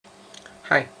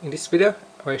Hi, in this video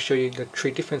I will show you the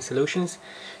 3 different solutions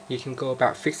you can go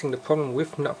about fixing the problem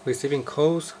with not receiving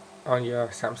calls on your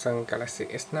Samsung Galaxy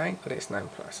S9 or the S9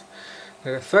 Plus.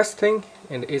 Now, the first thing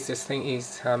and the easiest thing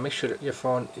is make sure that your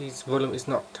phone's volume is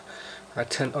not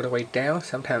turned all the way down.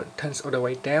 Sometimes it turns all the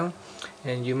way down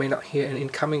and you may not hear an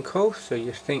incoming call, so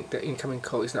you think the incoming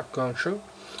call is not going through.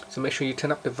 So make sure you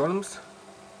turn up the volumes.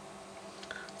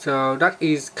 So that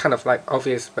is kind of like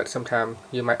obvious, but sometimes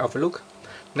you might overlook.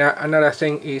 Now another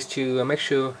thing is to make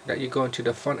sure that you go into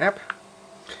the phone app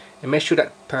and make sure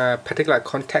that particular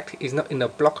contact is not in the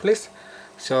block list.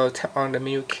 So tap on the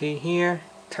menu key here,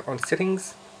 tap on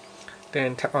settings,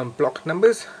 then tap on block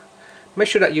numbers. Make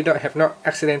sure that you have not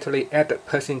accidentally added that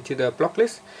person to the block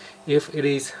list. If it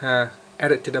is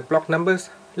added to the block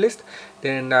numbers list,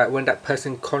 then when that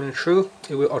person calling through,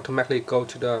 it will automatically go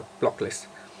to the block list.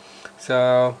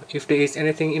 So if there is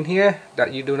anything in here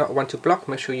that you do not want to block,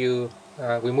 make sure you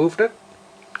remove it.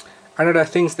 Another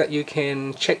things that you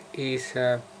can check is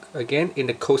again in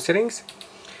the call settings.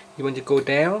 You want to go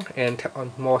down and tap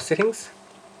on more settings,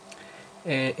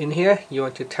 and in here you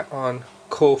want to tap on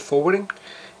call forwarding,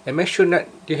 and make sure that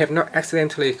you have not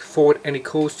accidentally forward any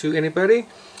calls to anybody,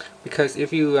 because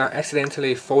if you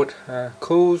accidentally forward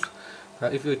calls,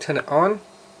 if you turn it on,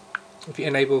 if you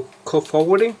enable call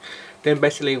forwarding, then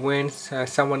basically when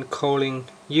someone calling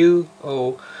you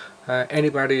or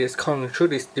anybody is calling through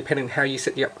this, depending on how you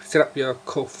set up your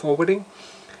call forwarding,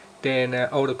 then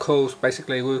all the calls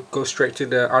basically will go straight to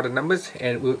the other numbers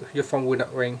and your phone will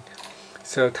not ring.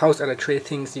 So those are the 3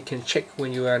 things you can check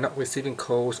when you are not receiving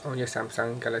calls on your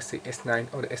Samsung Galaxy S9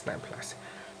 or the S9 Plus.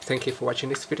 Thank you for watching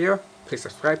this video. Please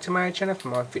subscribe to my channel for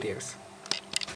more videos.